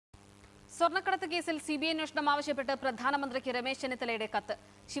സ്വർണ്ണക്കടത്ത് കേസിൽ സിബിഐ അന്വേഷണം ആവശ്യപ്പെട്ട് പ്രധാനമന്ത്രിക്ക് രമേശ് ചെന്നിത്തലയുടെ കത്ത്.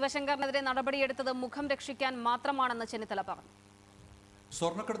 ശിവശങ്കറിനെതിരെ നടപടിയെടുത്തത് മുഖം രക്ഷിക്കാൻ മാത്രമാണെന്ന് ചെന്നിത്തല പറഞ്ഞു.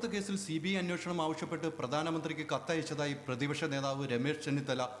 സ്വർണ്ണക്കടത്ത് കേസിൽ സിബിഐ അന്വേഷണം ആവശ്യപ്പെട്ട് പ്രധാനമന്ത്രിക്ക് കത്തയച്ചതായി പ്രതിപക്ഷ നേതാവ് രമേശ്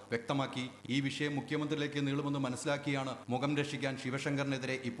ചെന്നിത്തല വ്യക്തമാക്കി. ഈ വിഷയം മുഖ്യമന്ത്രിയിലേക്ക് നീളുമെന്ന് മനസ്സിലാക്കിയാണ് മുഖം രക്ഷിക്കാൻ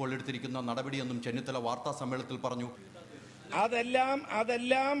ശിവശങ്കറിനെതിരെ ഇപ്പോൾ എടുത്തിരിക്കുന്ന നടപടിയെന്നും ചെന്നിത്തല വാർത്താ സമ്മേളനത്തിൽ പറഞ്ഞു.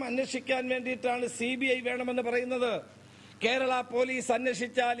 അതെല്ലാം അന്വേഷിക്കാൻ വേണ്ടിയിട്ടാണ് സിബിഐ വേണമെന്ന് പറയുന്നത്. കേരള പോലീസ്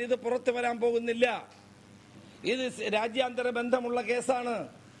അന്വേഷിച്ചാൽ ഇത് പുറത്തു വരാൻ പോകുന്നില്ല. ഇത് രാജ്യാന്തര ബന്ധമുള്ള കേസാണ്.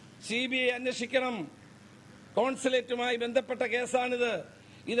 സിബിഐ അന്വേഷിക്കണം. കോൺസുലേറ്റുമായി ബന്ധപ്പെട്ട കേസാണിത്.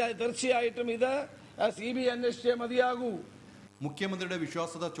 ഇത് തീർച്ചയായിട്ടും സിബിഐ അന്വേഷിച്ചേ മതിയാകൂ. മുഖ്യമന്ത്രിയുടെ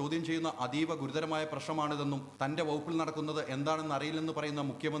വിശ്വാസ്യത ചോദ്യം ചെയ്യുന്ന അതീവ ഗുരുതരമായ പ്രശ്നമാണിതെന്നും തന്റെ വകുപ്പിൽ നടക്കുന്നത് എന്താണെന്ന് അറിയില്ലെന്ന് പറയുന്ന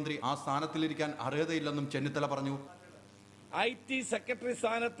മുഖ്യമന്ത്രി ആ സ്ഥാനത്തിലിരിക്കാൻ അർഹതയില്ലെന്നും ചെന്നിത്തല പറഞ്ഞു. IT സെക്രട്ടറി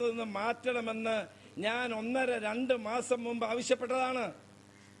സ്ഥാനത്ത് നിന്ന് മാറ്റണമെന്ന് ഞാൻ 1.5-2 മാസം മുമ്പ് ആവശ്യപ്പെട്ടതാണ്.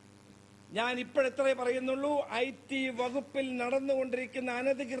 ഞാൻ ഇപ്പോഴെത്രേ പറയുന്നുള്ളൂ. IT വകുപ്പിൽ നടന്നുകൊണ്ടിരിക്കുന്ന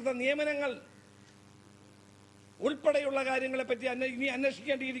അനധികൃത നിയമനങ്ങൾ ഉൾപ്പെടെയുള്ള കാര്യങ്ങളെ പറ്റി ഇനി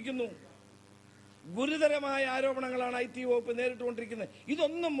അന്വേഷിക്കേണ്ടിയിരിക്കുന്നു. ഗുരുതരമായ ആരോപണങ്ങളാണ് IT വകുപ്പ് നേരിട്ടുകൊണ്ടിരിക്കുന്നത്.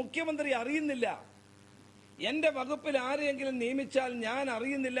 ഇതൊന്നും മുഖ്യമന്ത്രി അറിയുന്നില്ല. എന്റെ വകുപ്പിൽ ആരെയെങ്കിലും നിയമിച്ചാൽ ഞാൻ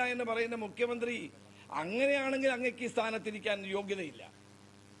അറിയുന്നില്ല എന്ന് പറയുന്ന മുഖ്യമന്ത്രി, അങ്ങനെയാണെങ്കിൽ അങ്ങേക്ക് ഈ സ്ഥാനത്തിരിക്കാൻ യോഗ്യതയില്ല.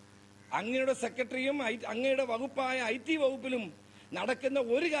 അങ്ങയുടെ സെക്രട്ടറിയും അങ്ങയുടെ വകുപ്പായ IT വകുപ്പിലും നടക്കുന്ന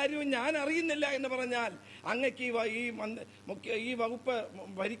ഒരു കാര്യവും ഞാൻ അറിയുന്നില്ല എന്ന് പറഞ്ഞാൽ അങ്ങക്ക് ഈ വകുപ്പ്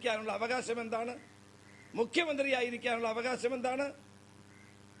ഭരിക്കാനുള്ള അവകാശം എന്താണ്? മുഖ്യമന്ത്രിയായിരിക്കാനുള്ള അവകാശം എന്താണ്?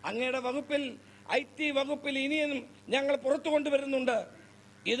 അങ്ങയുടെ വകുപ്പിൽ IT വകുപ്പിൽ ഇനിയും ഞങ്ങൾ പുറത്തു കൊണ്ടുവരുന്നുണ്ട്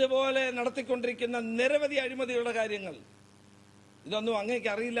ഇതുപോലെ നടത്തിക്കൊണ്ടിരിക്കുന്ന നിരവധി അഴിമതികളുടെ കാര്യങ്ങൾ. ഇതൊന്നും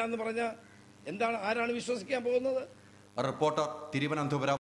അങ്ങേക്ക് അറിയില്ല എന്ന് പറഞ്ഞാൽ ആരാണ് വിശ്വസിക്കാൻ പോകുന്നത്? റിപ്പോർട്ടർ, തിരുവനന്തപുരം.